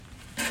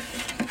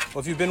Well,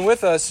 if you've been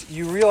with us,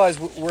 you realize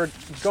we're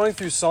going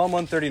through Psalm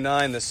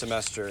 139 this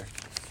semester.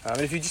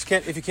 And if you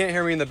can't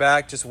hear me in the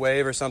back, just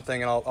wave or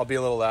something, and I'll be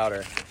a little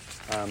louder.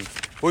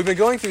 We've been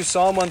going through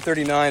Psalm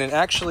 139, and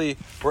actually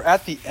we're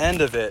at the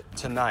end of it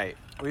tonight.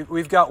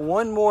 We've got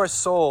one more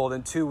sold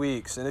in 2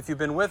 weeks, and if you've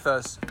been with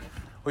us,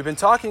 we've been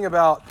talking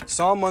about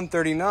Psalm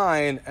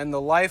 139 and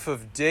the life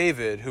of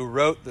David, who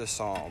wrote the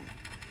psalm.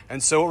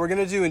 And so what we're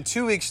going to do in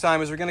 2 weeks'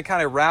 time is we're going to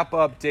kind of wrap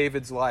up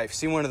David's life,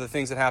 see one of the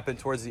things that happened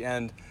towards the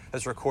end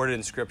that's recorded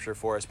in Scripture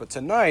for us. But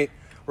tonight,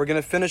 we're going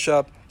to finish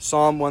up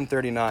Psalm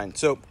 139.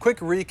 So, quick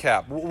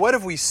recap. What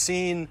have we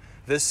seen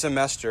this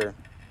semester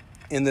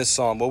in this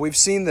psalm? Well, we've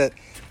seen that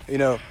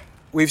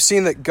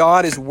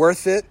God is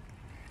worth it.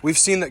 We've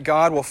seen that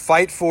God will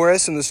fight for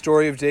us in the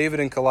story of David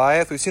and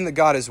Goliath. We've seen that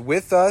God is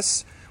with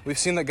us. We've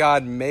seen that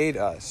God made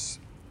us.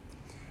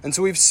 And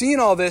so we've seen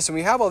all this, and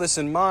we have all this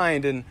in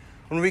mind. And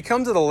when we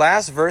come to the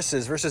last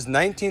verses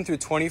 19 through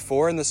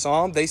 24 in the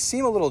psalm, they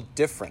seem a little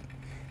different.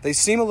 They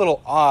seem a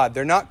little odd.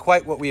 They're not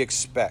quite what we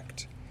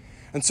expect.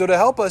 And so to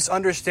help us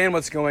understand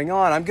what's going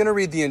on, I'm going to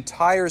read the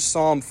entire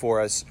psalm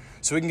for us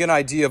so we can get an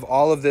idea of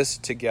all of this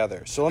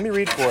together. So let me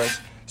read for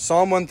us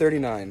Psalm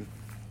 139.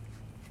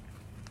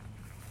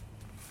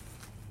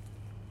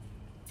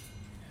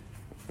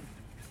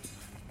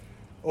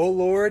 O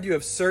Lord, you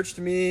have searched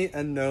me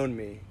and known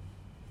me.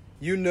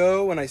 You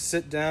know when I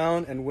sit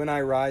down and when I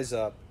rise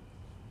up.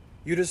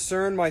 You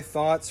discern my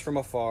thoughts from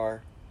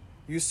afar.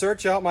 You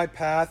search out my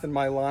path and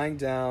my lying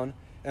down,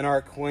 and are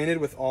acquainted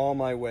with all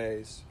my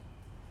ways.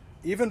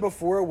 Even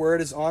before a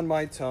word is on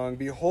my tongue,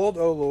 behold,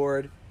 O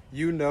Lord,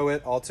 you know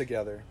it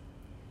altogether.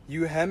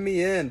 You hem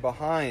me in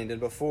behind and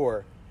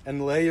before,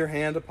 and lay your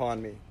hand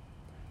upon me.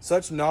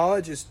 Such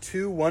knowledge is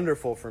too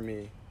wonderful for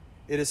me.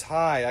 It is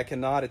high, I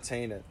cannot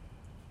attain it.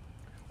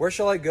 Where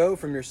shall I go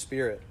from your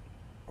spirit?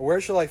 Or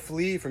where shall I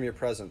flee from your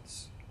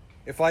presence?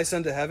 If I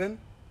ascend to heaven,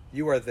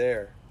 you are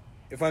there.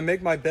 If I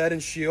make my bed in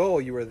Sheol,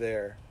 you are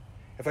there.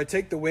 If I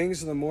take the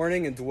wings of the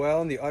morning and dwell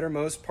in the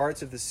uttermost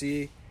parts of the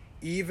sea,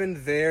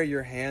 even there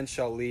your hand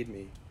shall lead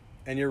me,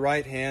 and your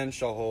right hand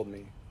shall hold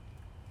me.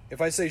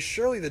 If I say,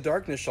 surely the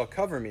darkness shall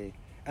cover me,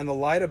 and the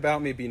light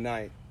about me be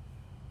night.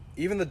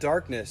 Even the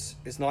darkness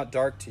is not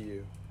dark to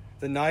you.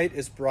 The night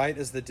is bright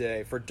as the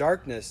day, for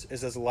darkness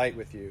is as light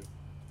with you.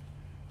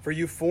 For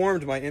you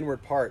formed my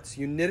inward parts.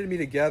 You knitted me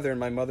together in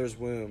my mother's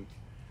womb.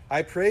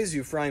 I praise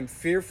you, for I am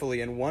fearfully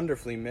and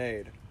wonderfully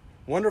made.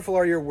 Wonderful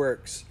are your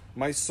works.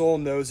 My soul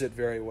knows it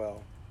very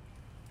well.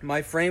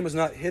 My frame was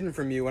not hidden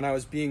from you when I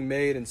was being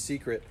made in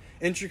secret,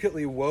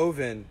 intricately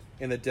woven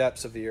in the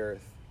depths of the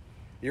earth.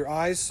 Your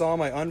eyes saw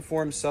my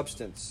unformed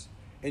substance.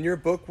 In your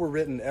book were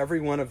written, every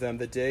one of them,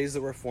 the days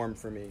that were formed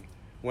for me,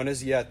 when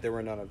as yet there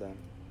were none of them.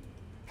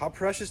 How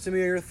precious to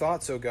me are your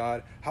thoughts, O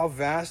God! How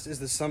vast is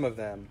the sum of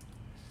them!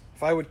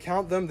 If I would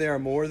count them, they are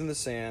more than the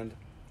sand.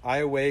 I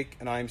awake,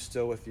 and I am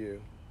still with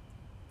you.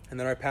 And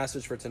then our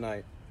passage for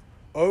tonight.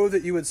 Oh,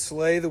 that you would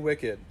slay the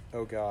wicked,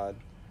 O God.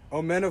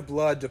 O men of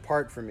blood,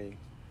 depart from me.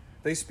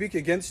 They speak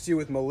against you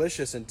with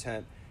malicious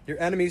intent. Your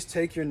enemies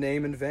take your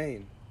name in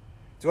vain.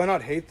 Do I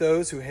not hate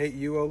those who hate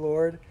you, O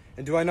Lord?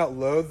 And do I not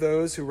loathe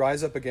those who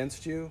rise up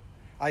against you?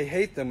 I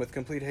hate them with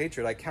complete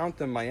hatred. I count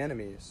them my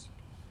enemies.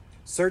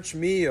 Search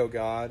me, O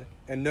God,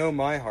 and know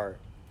my heart.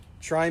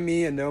 Try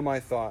me and know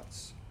my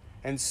thoughts.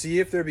 And see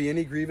if there be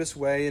any grievous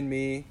way in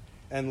me,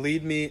 and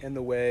lead me in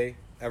the way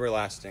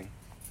everlasting.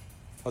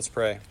 Let's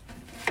pray.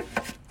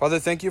 Father,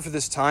 thank you for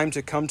this time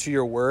to come to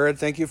your word.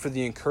 Thank you for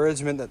the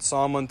encouragement that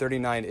Psalm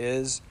 139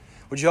 is.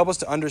 Would you help us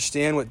to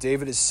understand what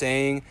David is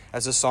saying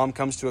as the psalm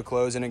comes to a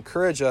close, and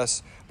encourage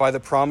us by the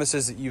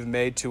promises that you've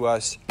made to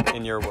us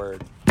in your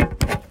word.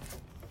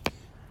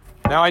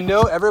 Now, I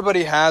know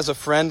everybody has a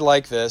friend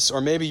like this,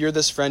 or maybe you're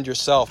this friend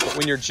yourself, but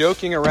when you're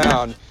joking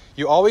around,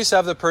 you always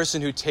have the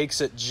person who takes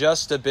it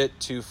just a bit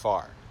too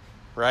far,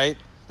 right?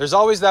 There's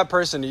always that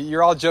person.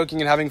 You're all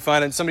joking and having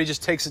fun, and somebody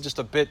just takes it just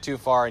a bit too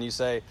far, and you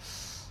say,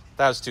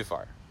 that was too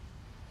far.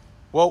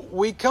 Well,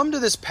 we come to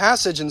this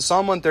passage in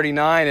Psalm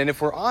 139, and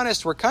if we're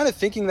honest, we're kind of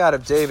thinking that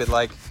of David,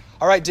 like,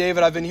 all right,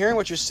 David, I've been hearing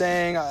what you're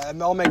saying. It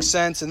all makes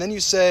sense. And then you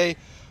say,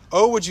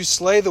 oh, would you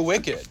slay the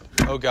wicked,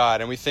 oh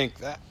God? And we think,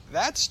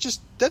 that's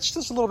just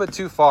a little bit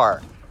too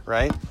far,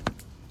 right?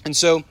 And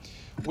so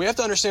we have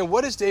to understand,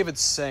 what is David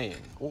saying?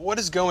 What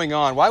is going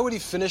on? Why would he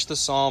finish the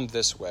psalm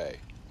this way?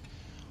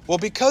 Well,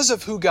 because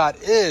of who God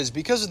is,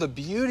 because of the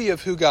beauty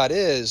of who God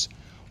is,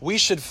 we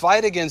should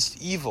fight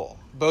against evil,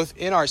 both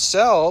in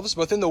ourselves,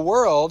 both in the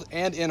world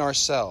and in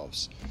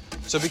ourselves.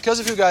 So because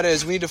of who God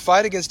is, we need to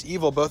fight against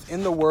evil, both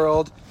in the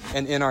world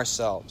and in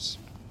ourselves.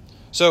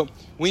 So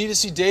we need to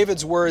see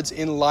David's words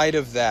in light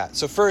of that.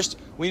 So first,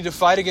 we need to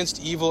fight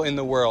against evil in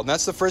the world. And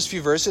that's the first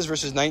few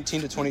verses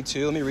 19 to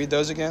 22. Let me read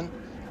those again.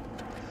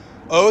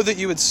 Oh, that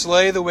you would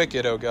slay the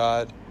wicked, O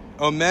God.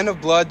 O men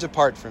of blood,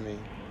 depart from me.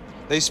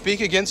 They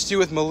speak against you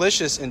with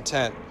malicious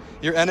intent.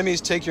 Your enemies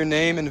take your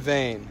name in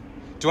vain.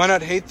 Do I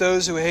not hate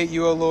those who hate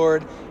you, O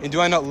Lord? And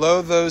do I not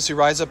loathe those who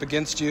rise up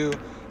against you?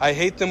 I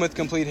hate them with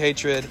complete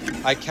hatred.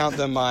 I count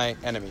them my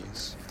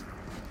enemies.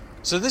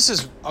 So this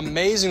is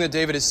amazing that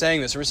David is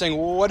saying this. We're saying,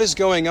 well, what is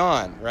going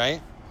on,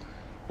 right?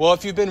 Well,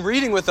 if you've been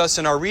reading with us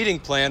in our reading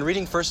plan,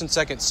 reading 1st and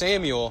 2nd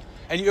Samuel,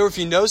 or if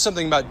you know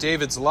something about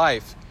David's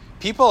life,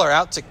 people are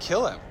out to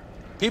kill him.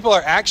 People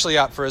are actually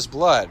out for his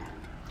blood,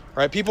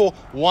 right? People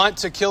want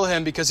to kill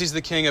him because he's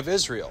the king of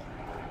Israel.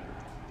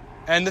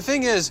 And the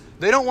thing is,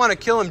 they don't want to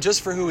kill him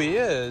just for who he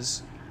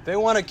is. They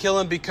want to kill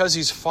him because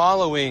he's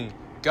following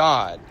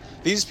God.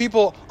 These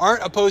people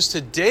aren't opposed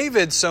to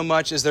David so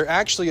much as they're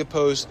actually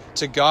opposed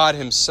to God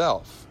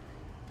himself.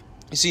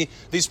 You see,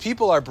 these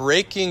people are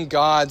breaking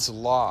God's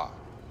law.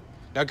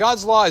 Now,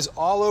 God's law is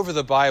all over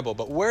the Bible,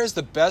 but where's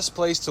the best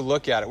place to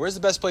look at it? Where's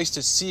the best place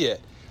to see it?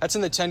 That's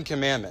in the Ten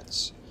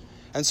Commandments.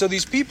 And so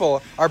these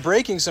people are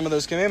breaking some of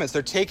those commandments.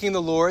 They're taking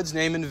the Lord's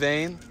name in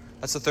vain.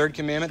 That's the 3rd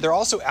commandment. They're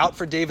also out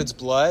for David's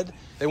blood.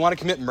 They want to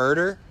commit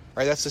murder,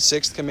 right? That's the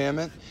 6th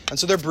commandment. And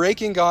so they're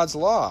breaking God's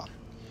law.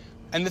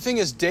 And the thing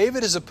is,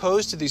 David is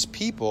opposed to these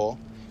people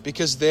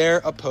because they're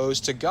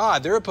opposed to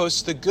God. They're opposed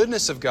to the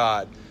goodness of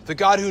God, the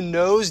God who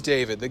knows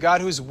David, the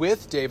God who's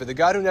with David, the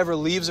God who never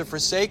leaves or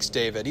forsakes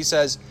David. He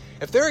says,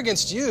 if they're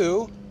against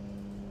you,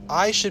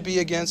 I should be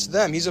against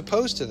them. He's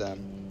opposed to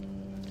them.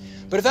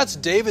 But if that's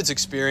David's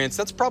experience,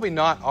 that's probably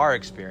not our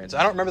experience.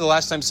 I don't remember the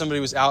last time somebody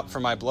was out for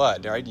my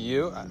blood, right? Do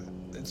you?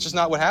 It's just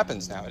not what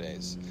happens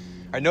nowadays.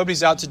 Right?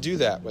 Nobody's out to do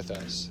that with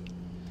us.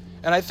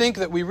 And I think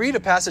that we read a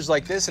passage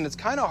like this, and it's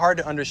kind of hard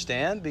to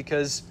understand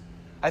because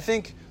I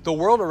think the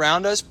world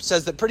around us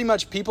says that pretty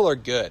much people are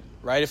good,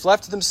 right? If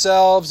left to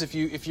themselves, if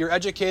you're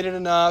educated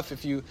enough,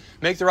 if you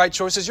make the right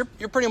choices,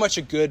 you're pretty much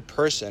a good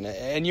person,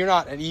 and you're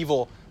not an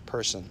evil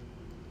person.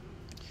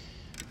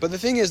 But the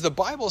thing is, the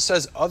Bible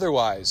says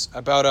otherwise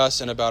about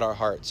us and about our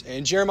hearts.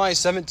 In Jeremiah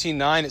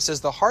 17:9, it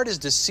says, the heart is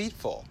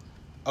deceitful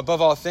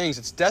above all things.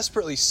 It's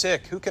desperately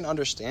sick. Who can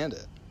understand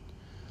it?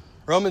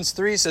 Romans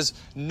 3 says,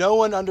 no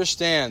one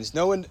understands,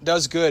 no one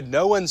does good,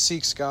 no one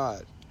seeks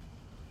God.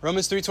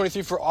 Romans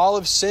 3:23, for all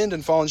have sinned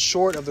and fallen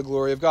short of the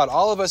glory of God.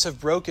 All of us have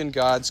broken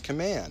God's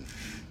command.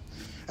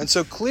 And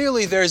so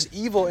clearly there's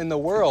evil in the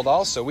world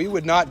also. We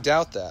would not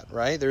doubt that,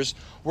 right? There's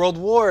world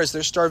wars,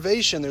 there's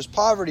starvation, there's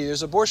poverty,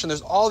 there's abortion,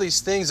 there's all these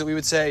things that we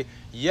would say,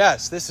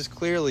 yes, this is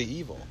clearly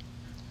evil.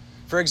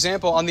 For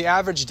example, on the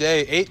average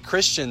day, 8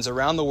 Christians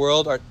around the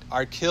world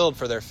are killed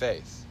for their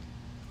faith,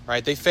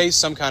 right? They face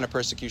some kind of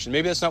persecution.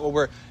 Maybe that's not what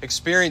we're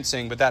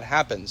experiencing, but that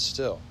happens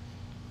still.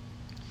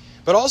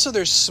 But also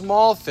there's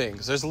small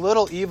things. There's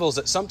little evils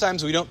that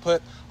sometimes we don't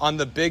put on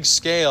the big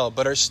scale,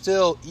 but are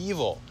still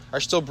evil, are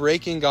still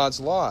breaking God's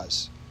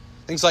laws.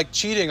 Things like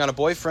cheating on a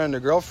boyfriend or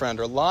girlfriend,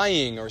 or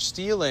lying or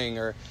stealing,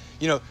 or,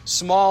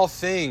 small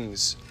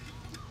things.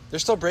 They're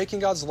still breaking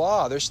God's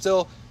law. They're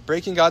still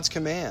breaking God's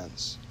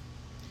commands.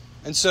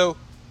 And so,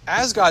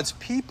 as God's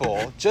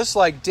people, just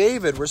like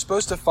David, we're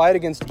supposed to fight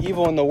against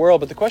evil in the world.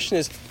 But the question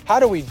is, how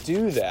do we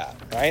do that,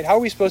 right? How are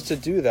we supposed to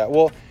do that?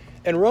 Well,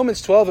 in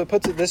Romans 12, it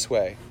puts it this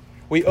way.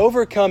 We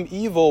overcome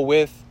evil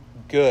with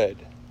good.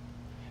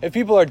 If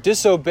people are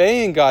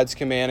disobeying God's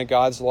command and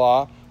God's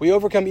law, we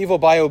overcome evil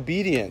by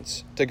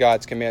obedience to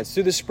God's commands,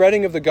 through the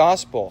spreading of the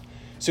gospel,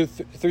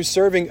 through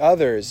serving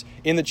others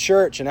in the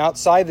church and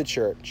outside the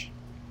church.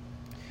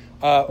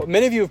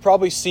 Many of you have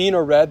probably seen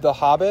or read The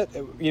Hobbit.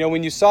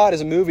 When you saw it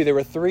as a movie, there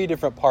were 3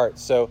 different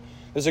parts. So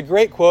there's a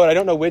great quote. I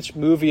don't know which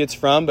movie it's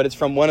from, but it's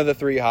from one of the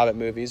 3 Hobbit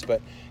movies.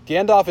 But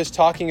Gandalf is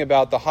talking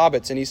about the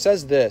hobbits, and he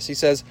says this. He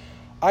says,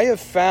 I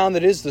have found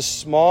that it is the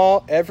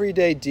small,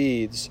 everyday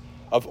deeds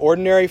of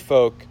ordinary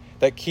folk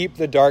that keep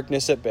the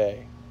darkness at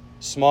bay.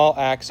 Small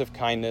acts of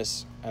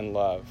kindness and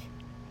love.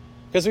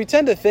 Because we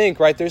tend to think,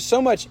 right, there's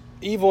so much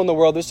evil in the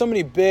world. There's so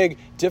many big,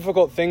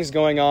 difficult things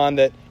going on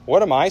that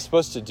what am I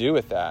supposed to do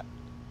with that?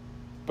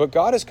 But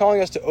God is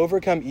calling us to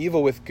overcome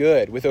evil with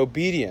good, with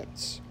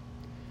obedience.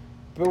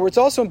 But it's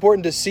also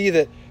important to see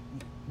that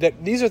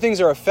these are things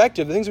that are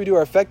effective. The things we do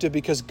are effective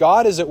because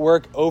God is at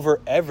work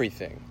over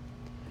everything.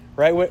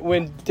 Right?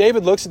 When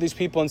David looks at these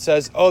people and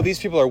says, oh, these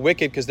people are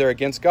wicked because they're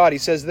against God, he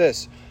says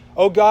this,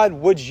 oh God,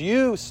 would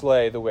you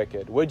slay the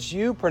wicked? Would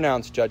you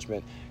pronounce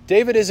judgment?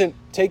 David isn't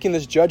taking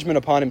this judgment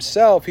upon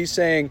himself. He's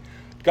saying,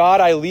 God,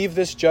 I leave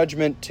this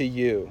judgment to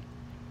you.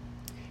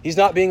 He's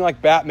not being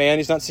like Batman.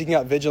 He's not seeking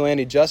out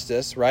vigilante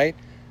justice, right?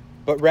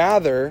 But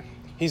rather,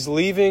 he's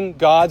leaving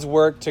God's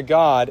work to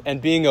God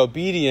and being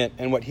obedient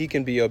in what he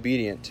can be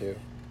obedient to.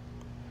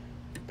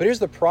 But here's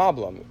the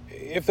problem.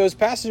 If those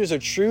passages are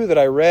true that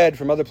I read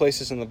from other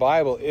places in the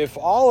Bible, if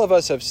all of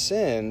us have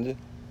sinned,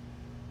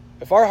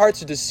 if our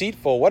hearts are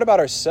deceitful, what about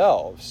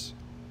ourselves?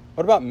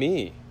 What about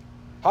me?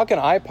 How can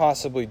I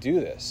possibly do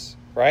this?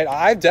 Right?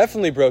 I've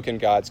definitely broken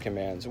God's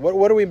commands.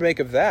 What do we make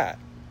of that?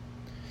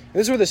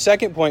 This is where the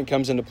second point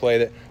comes into play,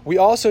 that we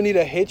also need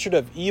a hatred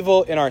of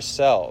evil in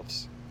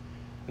ourselves.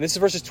 And this is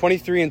verses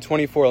 23 and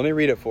 24. Let me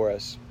read it for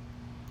us.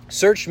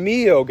 Search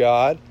me, O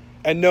God,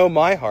 and know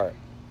my heart.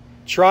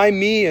 Try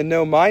me and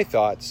know my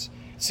thoughts.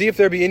 See if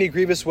there be any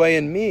grievous way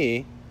in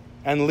me,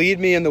 and lead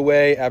me in the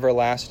way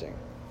everlasting.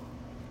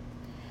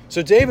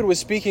 So David was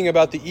speaking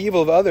about the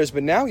evil of others,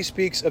 but now he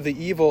speaks of the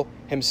evil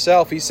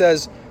himself. He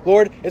says,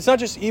 Lord, it's not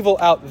just evil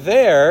out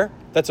there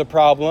that's a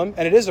problem,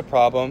 and it is a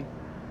problem,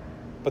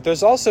 but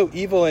there's also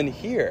evil in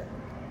here.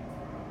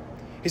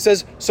 He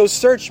says, so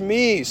search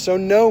me, so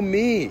know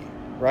me,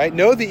 right?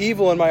 Know the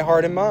evil in my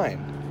heart and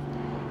mind.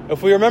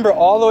 If we remember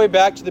all the way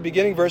back to the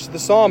beginning verse of the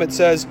psalm, it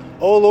says,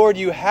 O Lord,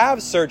 you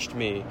have searched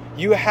me,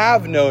 you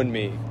have known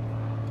me,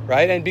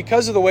 right? And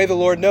because of the way the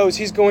Lord knows,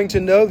 he's going to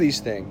know these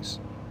things.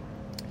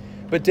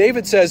 But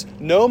David says,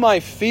 know my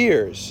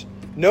fears,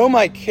 know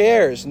my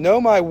cares,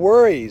 know my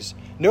worries,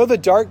 know the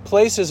dark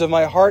places of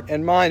my heart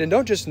and mind, and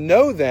don't just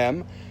know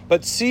them,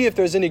 but see if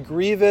there's any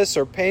grievous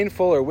or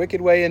painful or wicked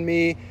way in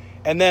me,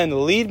 and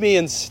then lead me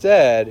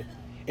instead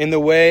in the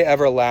way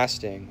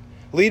everlasting.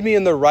 Lead me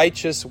in the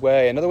righteous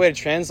way. Another way to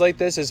translate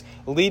this is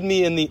lead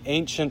me in the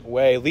ancient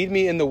way. Lead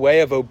me in the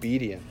way of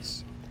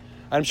obedience.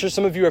 I'm sure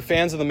some of you are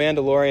fans of The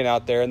Mandalorian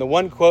out there, and the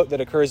one quote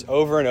that occurs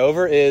over and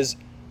over is,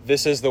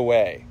 this is the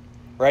way.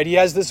 Right? He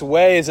has this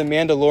way as a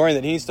Mandalorian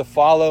that he needs to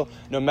follow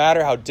no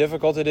matter how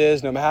difficult it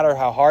is, no matter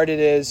how hard it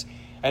is.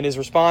 And his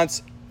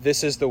response,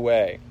 this is the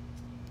way.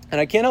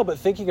 And I can't help but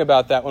thinking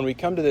about that when we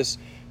come to this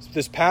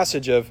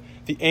passage of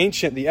the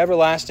ancient, the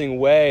everlasting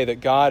way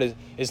that God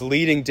is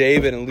leading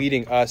David and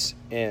leading us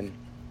in.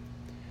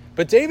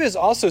 But David is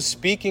also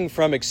speaking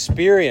from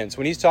experience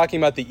when he's talking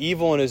about the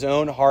evil in his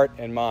own heart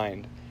and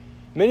mind.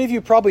 Many of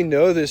you probably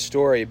know this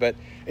story, but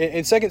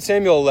in 2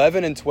 Samuel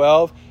 11 and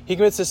 12, he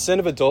commits the sin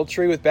of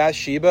adultery with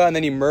Bathsheba, and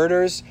then he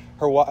murders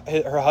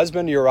her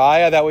husband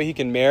Uriah. That way he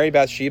can marry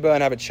Bathsheba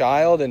and have a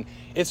child, and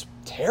it's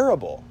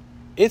terrible.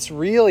 It's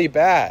really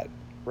bad,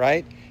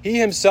 right? He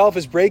himself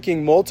is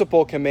breaking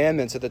multiple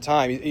commandments at the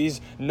time.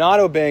 He's not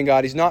obeying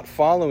God. He's not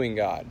following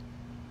God.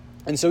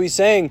 And so he's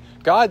saying,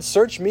 God,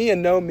 search me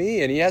and know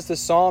me. And he has this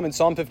psalm in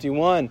Psalm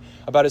 51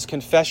 about his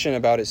confession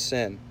about his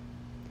sin,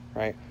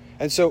 right?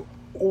 And so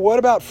what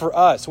about for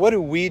us? What do?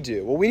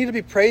 Well, we need to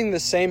be praying the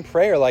same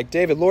prayer like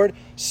David. Lord,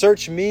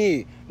 search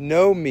me,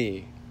 know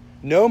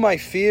my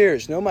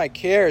fears, know my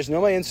cares, know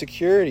my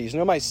insecurities,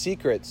 know my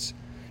secrets,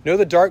 know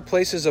the dark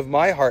places of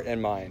my heart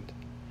and mind.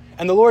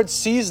 And the Lord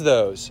sees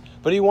those,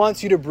 but he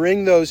wants you to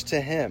bring those to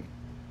him.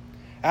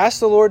 Ask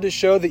the Lord to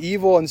show the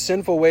evil and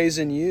sinful ways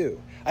in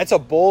you. That's a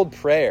bold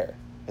prayer.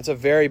 That's a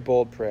very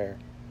bold prayer.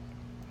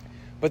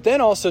 But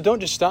then also,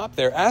 don't just stop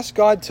there. Ask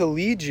God to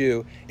lead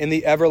you in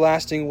the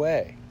everlasting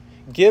way.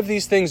 Give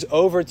these things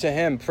over to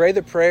him. Pray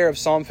the prayer of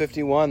Psalm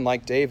 51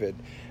 like David.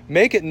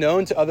 Make it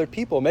known to other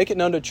people. Make it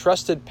known to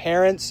trusted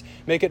parents.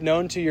 Make it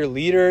known to your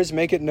leaders.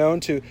 Make it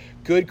known to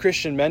good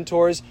Christian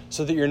mentors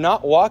so that you're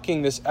not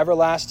walking this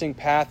everlasting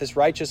path, this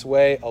righteous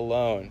way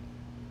alone.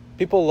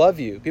 People love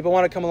you. People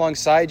want to come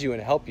alongside you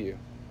and help you.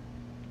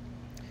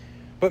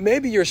 But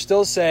maybe you're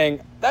still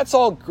saying, that's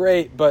all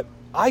great, but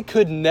I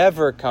could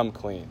never come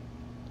clean.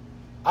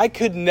 I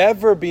could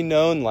never be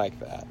known like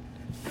that.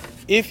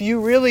 If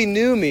you really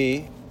knew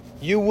me,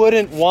 you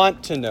wouldn't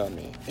want to know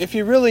me. If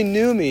you really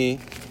knew me,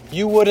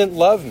 you wouldn't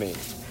love me,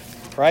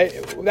 right?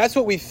 That's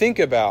what we think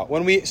about.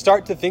 When we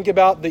start to think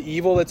about the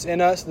evil that's in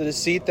us, the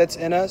deceit that's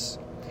in us,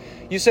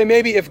 you say,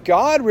 maybe if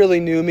God really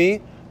knew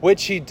me,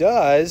 which he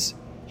does,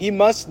 he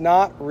must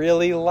not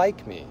really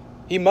like me.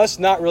 He must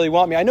not really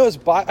want me. I know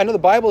the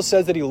Bible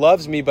says that he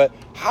loves me, but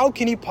how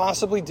can he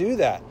possibly do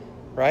that,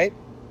 right?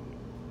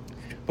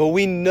 But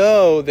we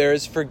know there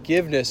is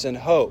forgiveness and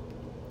hope.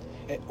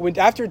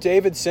 After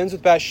David sins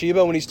with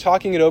Bathsheba, when he's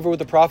talking it over with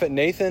the prophet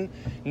Nathan,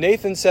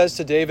 Nathan says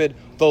to David,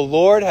 the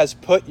Lord has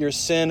put your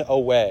sin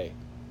away.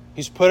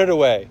 He's put it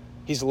away.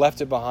 He's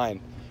left it behind.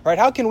 Right?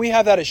 How can we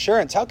have that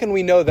assurance? How can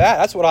we know that?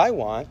 That's what I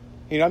want.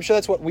 I'm sure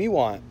that's what we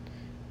want.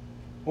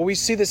 Well, we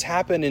see this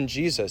happen in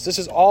Jesus. This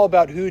is all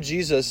about who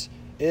Jesus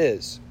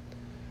is.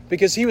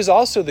 Because he was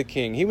also the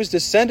king. He was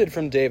descended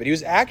from David. He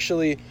was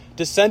actually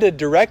descended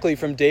directly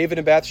from David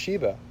and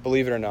Bathsheba,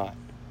 believe it or not.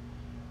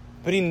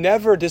 But he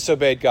never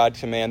disobeyed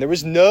God's command. There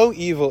was no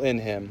evil in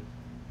him.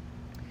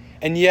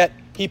 And yet,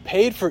 he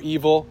paid for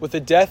evil with the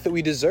death that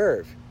we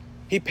deserve.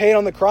 He paid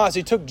on the cross.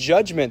 He took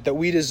judgment that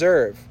we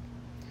deserve.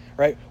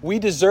 Right? We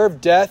deserve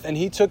death, and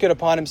he took it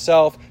upon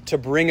himself to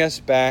bring us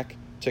back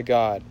to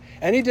God.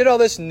 And he did all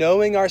this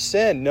knowing our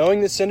sin, knowing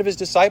the sin of his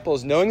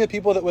disciples, knowing the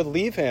people that would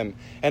leave him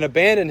and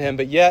abandon him,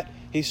 but yet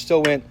he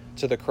still went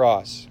to the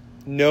cross,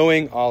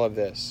 knowing all of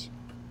this.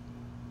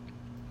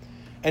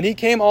 And he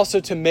came also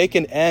to make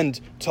an end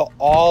to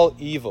all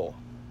evil,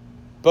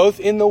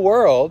 both in the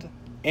world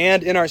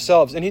and in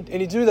ourselves. And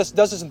he does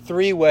this in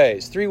three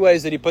ways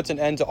that he puts an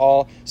end to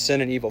all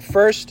sin and evil.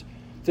 First,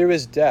 through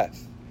his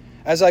death.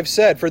 As I've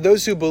said, for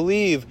those who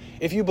believe,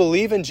 if you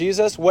believe in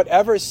Jesus,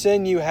 whatever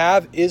sin you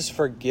have is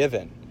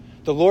forgiven.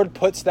 The Lord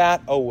puts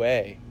that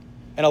away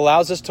and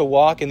allows us to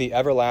walk in the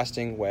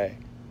everlasting way.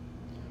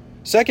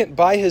 Second,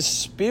 by his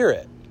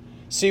Spirit.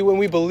 See, when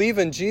we believe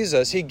in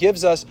Jesus, he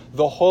gives us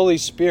the Holy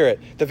Spirit,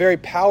 the very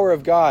power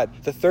of God,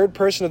 the third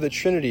person of the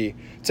Trinity,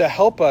 to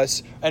help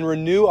us and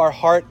renew our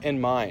heart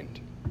and mind.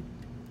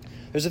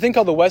 There's a thing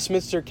called the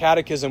Westminster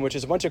Catechism, which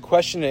is a bunch of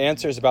question and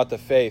answers about the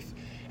faith.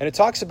 And it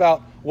talks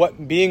about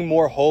what being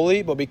more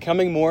holy, but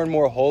becoming more and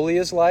more holy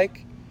is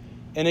like.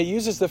 And it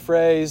uses the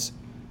phrase,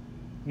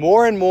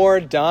 more and more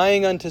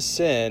dying unto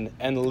sin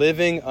and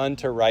living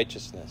unto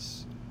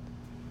righteousness.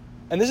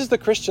 And this is the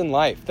Christian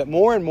life, that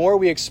more and more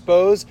we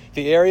expose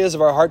the areas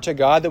of our heart to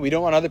God that we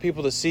don't want other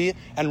people to see,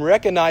 and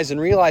recognize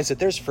and realize that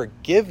there's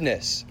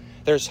forgiveness,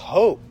 there's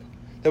hope,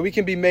 that we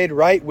can be made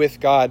right with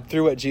God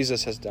through what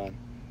Jesus has done.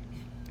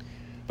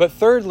 But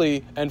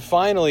thirdly and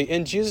finally,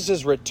 in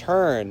Jesus'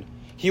 return,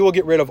 he will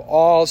get rid of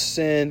all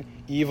sin,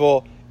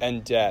 evil,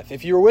 and death.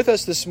 If you were with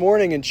us this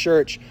morning in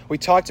church, we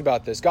talked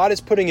about this. God is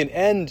putting an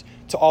end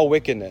to all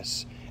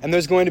wickedness. And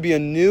there's going to be a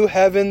new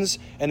heavens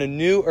and a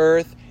new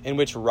earth in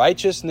which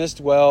righteousness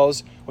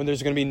dwells, when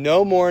there's going to be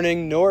no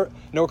mourning,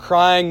 no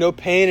crying, no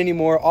pain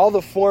anymore. All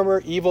the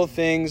former evil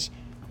things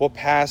will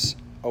pass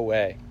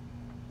away.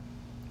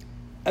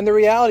 And the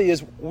reality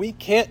is, we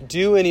can't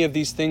do any of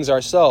these things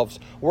ourselves.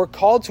 We're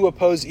called to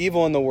oppose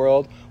evil in the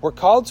world. We're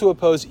called to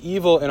oppose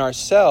evil in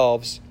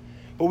ourselves.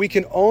 But we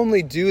can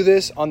only do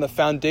this on the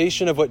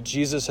foundation of what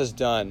Jesus has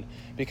done.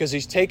 Because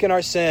he's taken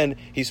our sin,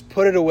 he's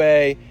put it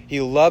away, he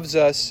loves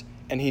us,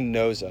 and he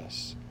knows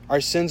us. Our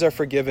sins are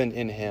forgiven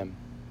in him.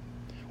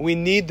 We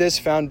need this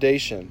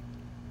foundation.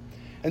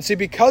 And see,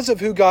 because of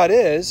who God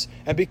is,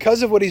 and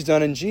because of what he's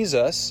done in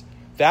Jesus,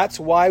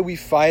 that's why we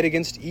fight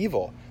against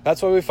evil.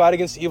 That's why we fight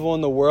against evil in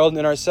the world and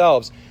in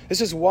ourselves.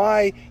 That's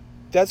why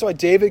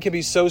David can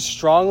be so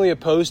strongly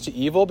opposed to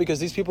evil, because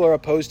these people are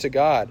opposed to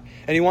God.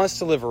 And he wants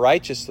to live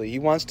righteously. He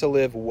wants to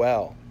live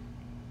well.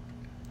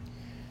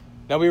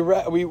 Now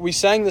we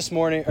sang this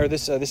morning, or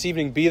this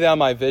evening, Be Thou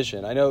My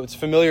Vision. I know it's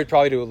familiar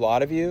probably to a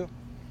lot of you.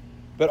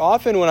 But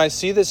often when I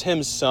see this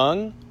hymn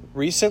sung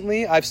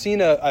recently, I've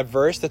seen a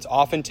verse that's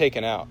often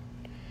taken out.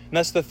 And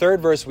that's the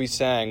third verse we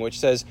sang, which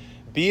says,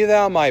 Be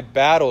thou my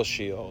battle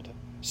shield,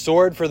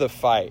 sword for the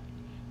fight.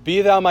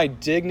 Be thou my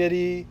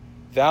dignity,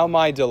 thou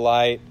my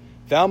delight,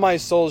 thou my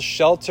soul's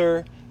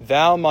shelter,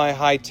 thou my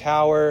high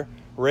tower.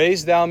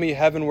 Raise thou me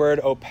heavenward,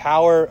 O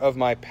power of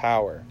my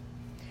power.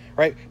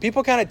 Right?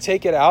 People kind of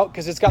take it out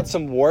because it's got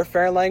some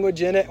warfare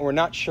language in it, and we're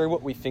not sure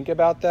what we think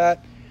about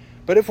that.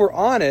 But if we're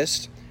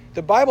honest,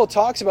 the Bible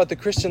talks about the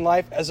Christian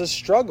life as a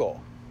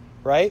struggle,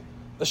 right?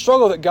 A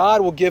struggle that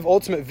God will give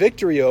ultimate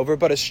victory over,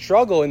 but a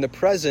struggle in the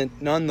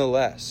present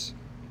nonetheless.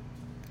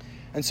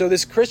 And so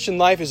this Christian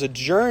life is a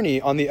journey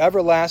on the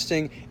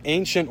everlasting,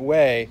 ancient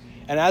way.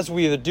 And as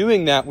we are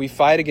doing that, we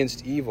fight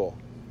against evil.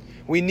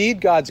 We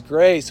need God's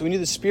grace. We need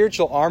the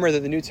spiritual armor that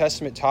the New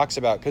Testament talks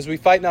about, because we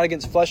fight not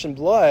against flesh and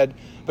blood,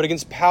 but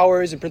against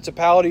powers and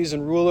principalities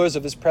and rulers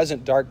of this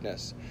present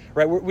darkness.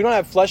 Right? We don't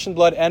have flesh and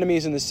blood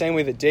enemies in the same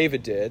way that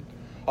David did.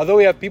 Although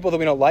we have people that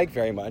we don't like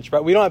very much,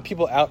 right? We don't have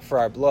people out for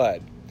our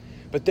blood.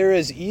 But there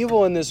is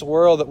evil in this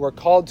world that we're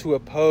called to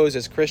oppose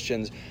as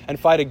Christians and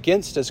fight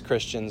against as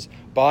Christians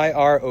by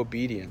our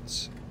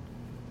obedience.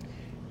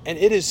 And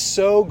it is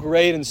so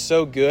great and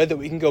so good that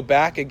we can go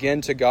back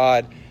again to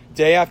God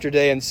day after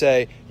day and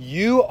say,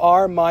 You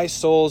are my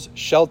soul's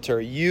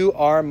shelter. You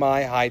are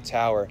my high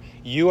tower.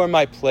 You are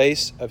my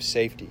place of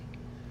safety.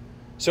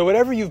 So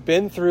whatever you've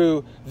been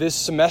through this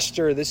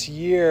semester, this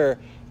year,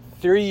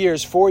 3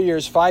 years, 4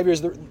 years, 5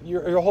 years,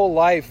 your whole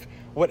life,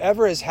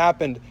 whatever has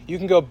happened, you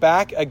can go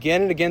back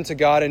again and again to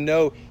God and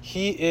know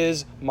He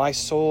is my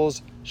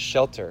soul's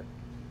shelter.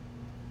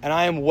 And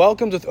I am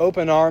welcomed with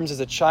open arms as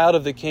a child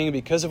of the King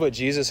because of what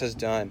Jesus has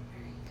done.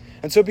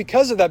 And so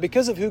because of that,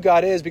 because of who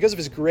God is, because of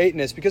His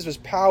greatness, because of His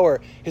power,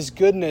 His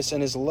goodness,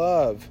 and His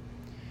love,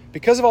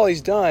 because of all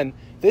He's done,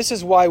 this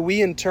is why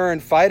we in turn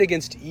fight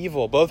against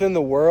evil, both in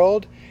the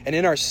world and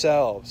in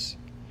ourselves.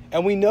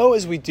 And we know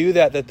as we do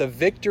that the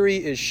victory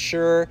is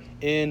sure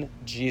in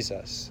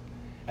Jesus.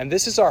 And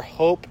this is our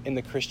hope in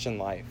the Christian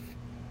life.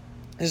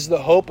 This is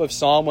the hope of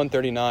Psalm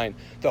 139,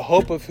 the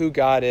hope of who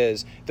God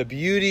is, the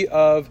beauty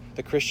of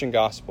the Christian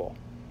gospel,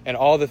 and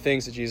all the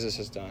things that Jesus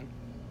has done.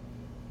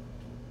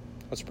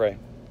 Let's pray.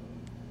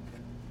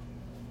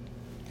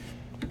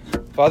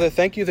 Father,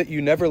 thank you that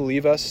you never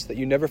leave us, that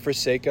you never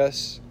forsake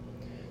us,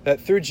 that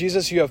through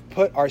Jesus you have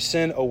put our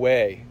sin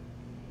away.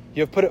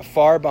 You have put it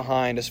far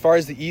behind, as far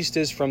as the east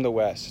is from the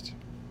west.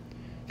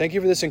 Thank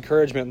you for this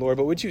encouragement, Lord,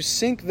 but would you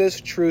sink this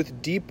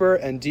truth deeper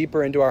and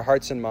deeper into our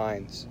hearts and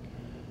minds?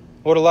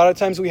 Lord, a lot of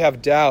times we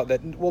have doubt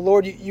that, well,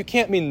 Lord, you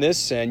can't mean this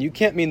sin. You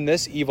can't mean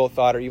this evil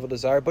thought or evil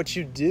desire, but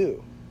you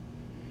do.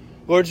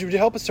 Lord, would you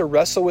help us to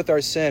wrestle with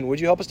our sin? Would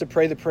you help us to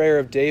pray the prayer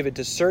of David,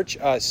 to search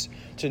us,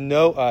 to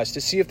know us,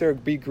 to see if there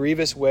be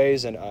grievous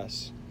ways in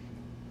us?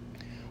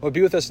 Lord,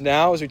 be with us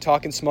now as we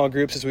talk in small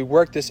groups, as we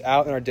work this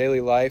out in our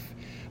daily life.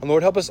 And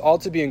Lord, help us all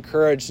to be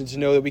encouraged and to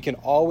know that we can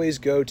always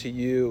go to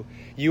you.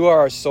 You are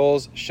our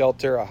soul's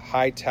shelter, a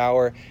high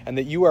tower, and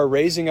that you are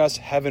raising us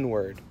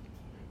heavenward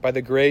by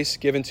the grace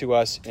given to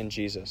us in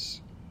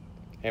Jesus.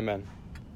 Amen.